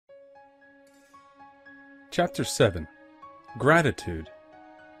Chapter 7. Gratitude.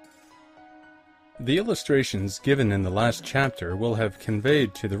 The illustrations given in the last chapter will have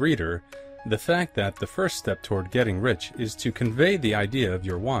conveyed to the reader the fact that the first step toward getting rich is to convey the idea of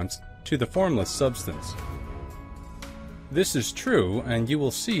your wants to the formless substance. This is true, and you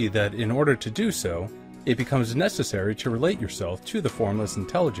will see that in order to do so, it becomes necessary to relate yourself to the formless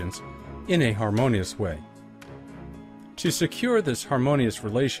intelligence in a harmonious way. To secure this harmonious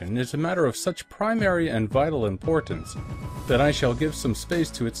relation is a matter of such primary and vital importance that I shall give some space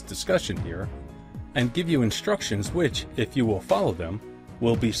to its discussion here, and give you instructions which, if you will follow them,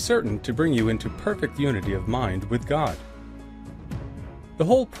 will be certain to bring you into perfect unity of mind with God. The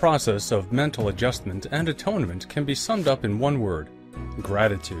whole process of mental adjustment and atonement can be summed up in one word: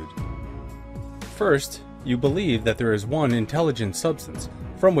 gratitude. First, you believe that there is one intelligent substance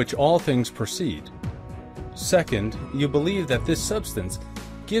from which all things proceed. Second, you believe that this substance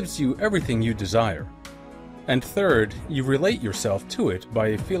gives you everything you desire. And third, you relate yourself to it by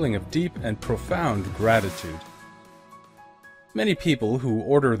a feeling of deep and profound gratitude. Many people who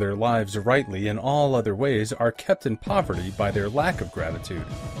order their lives rightly in all other ways are kept in poverty by their lack of gratitude.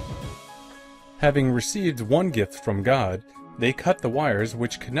 Having received one gift from God, they cut the wires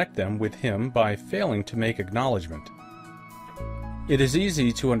which connect them with Him by failing to make acknowledgement. It is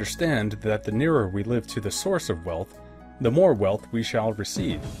easy to understand that the nearer we live to the source of wealth, the more wealth we shall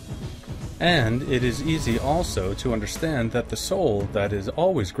receive. And it is easy also to understand that the soul that is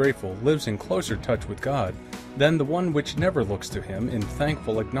always grateful lives in closer touch with God than the one which never looks to Him in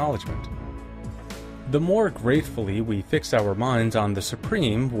thankful acknowledgement. The more gratefully we fix our minds on the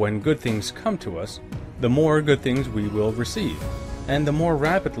Supreme when good things come to us, the more good things we will receive, and the more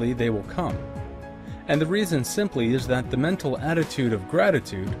rapidly they will come. And the reason simply is that the mental attitude of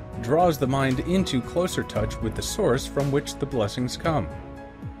gratitude draws the mind into closer touch with the source from which the blessings come.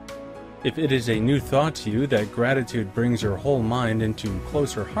 If it is a new thought to you that gratitude brings your whole mind into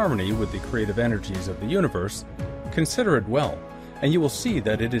closer harmony with the creative energies of the universe, consider it well, and you will see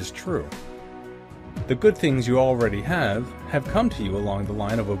that it is true. The good things you already have come to you along the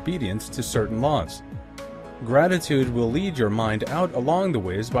line of obedience to certain laws. Gratitude will lead your mind out along the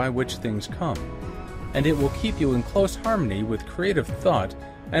ways by which things come, and it will keep you in close harmony with creative thought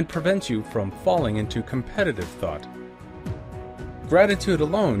and prevent you from falling into competitive thought. Gratitude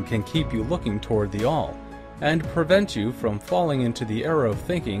alone can keep you looking toward the all, and prevent you from falling into the error of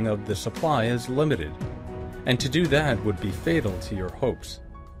thinking of the supply as limited, and to do that would be fatal to your hopes.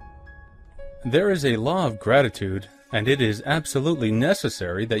 There is a law of gratitude, and it is absolutely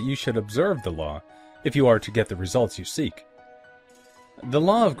necessary that you should observe the law if you are to get the results you seek. The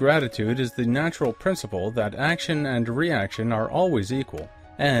law of gratitude is the natural principle that action and reaction are always equal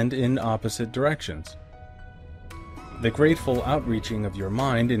and in opposite directions. The grateful outreaching of your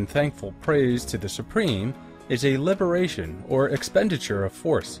mind in thankful praise to the Supreme is a liberation or expenditure of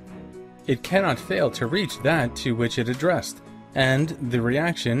force. It cannot fail to reach that to which it addressed, and the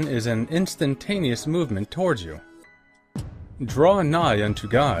reaction is an instantaneous movement towards you. Draw nigh unto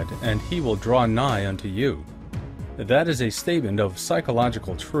God, and He will draw nigh unto you. That is a statement of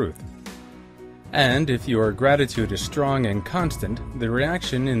psychological truth. And if your gratitude is strong and constant, the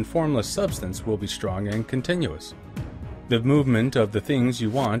reaction in formless substance will be strong and continuous. The movement of the things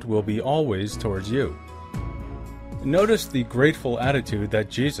you want will be always towards you. Notice the grateful attitude that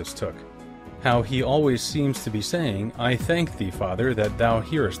Jesus took, how He always seems to be saying, "I thank Thee, Father, that Thou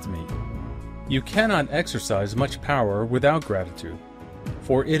hearest me." You cannot exercise much power without gratitude,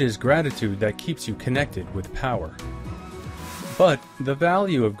 for it is gratitude that keeps you connected with power. But the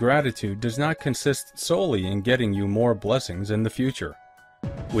value of gratitude does not consist solely in getting you more blessings in the future.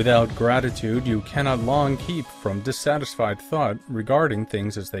 Without gratitude, you cannot long keep from dissatisfied thought regarding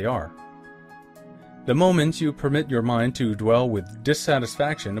things as they are. The moment you permit your mind to dwell with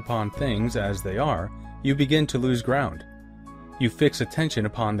dissatisfaction upon things as they are, you begin to lose ground. You fix attention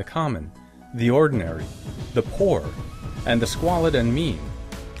upon the common, the ordinary, the poor, and the squalid and mean,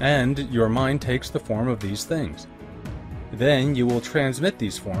 and your mind takes the form of these things. Then you will transmit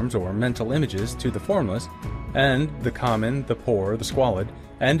these forms or mental images to the formless, and the common, the poor, the squalid,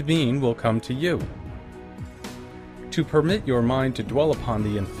 and mean will come to you. To permit your mind to dwell upon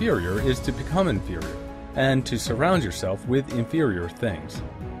the inferior is to become inferior, and to surround yourself with inferior things.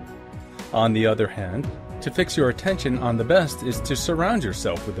 On the other hand, to fix your attention on the best is to surround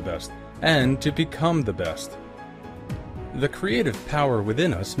yourself with the best, and to become the best. The creative power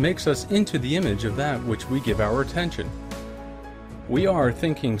within us makes us into the image of that which we give our attention. We are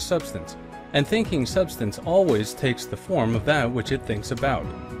thinking substance, and thinking substance always takes the form of that which it thinks about.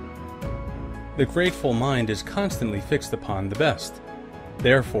 The grateful mind is constantly fixed upon the best.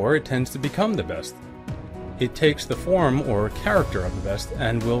 Therefore, it tends to become the best. It takes the form or character of the best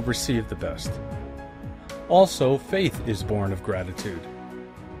and will receive the best. Also, faith is born of gratitude.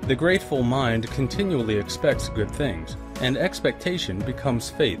 The grateful mind continually expects good things, and expectation becomes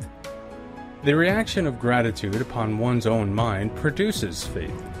faith. The reaction of gratitude upon one's own mind produces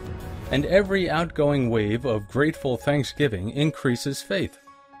faith, and every outgoing wave of grateful thanksgiving increases faith.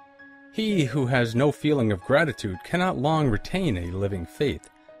 He who has no feeling of gratitude cannot long retain a living faith,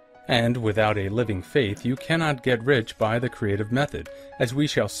 and without a living faith you cannot get rich by the creative method, as we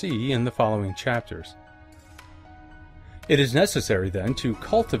shall see in the following chapters. It is necessary, then, to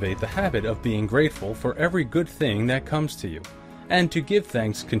cultivate the habit of being grateful for every good thing that comes to you, and to give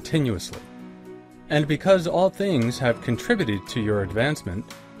thanks continuously. And because all things have contributed to your advancement,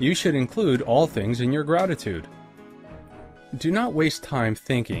 you should include all things in your gratitude. Do not waste time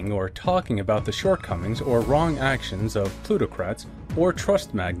thinking or talking about the shortcomings or wrong actions of plutocrats or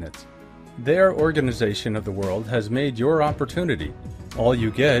trust magnates. Their organization of the world has made your opportunity. All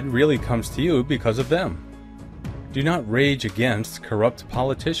you get really comes to you because of them. Do not rage against corrupt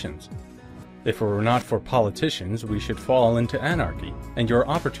politicians. If it were not for politicians, we should fall into anarchy, and your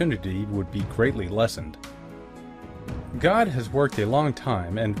opportunity would be greatly lessened. God has worked a long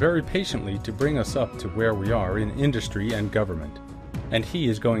time and very patiently to bring us up to where we are in industry and government, and He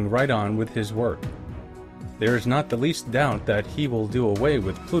is going right on with His work. There is not the least doubt that He will do away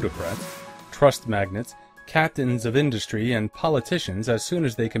with plutocrats, trust magnates, captains of industry, and politicians as soon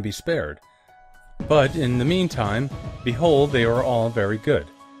as they can be spared. But in the meantime, behold, they are all very good.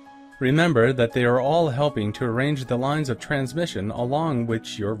 Remember that they are all helping to arrange the lines of transmission along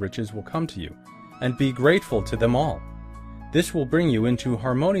which your riches will come to you, and be grateful to them all. This will bring you into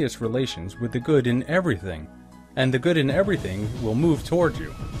harmonious relations with the good in everything, and the good in everything will move toward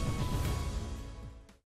you.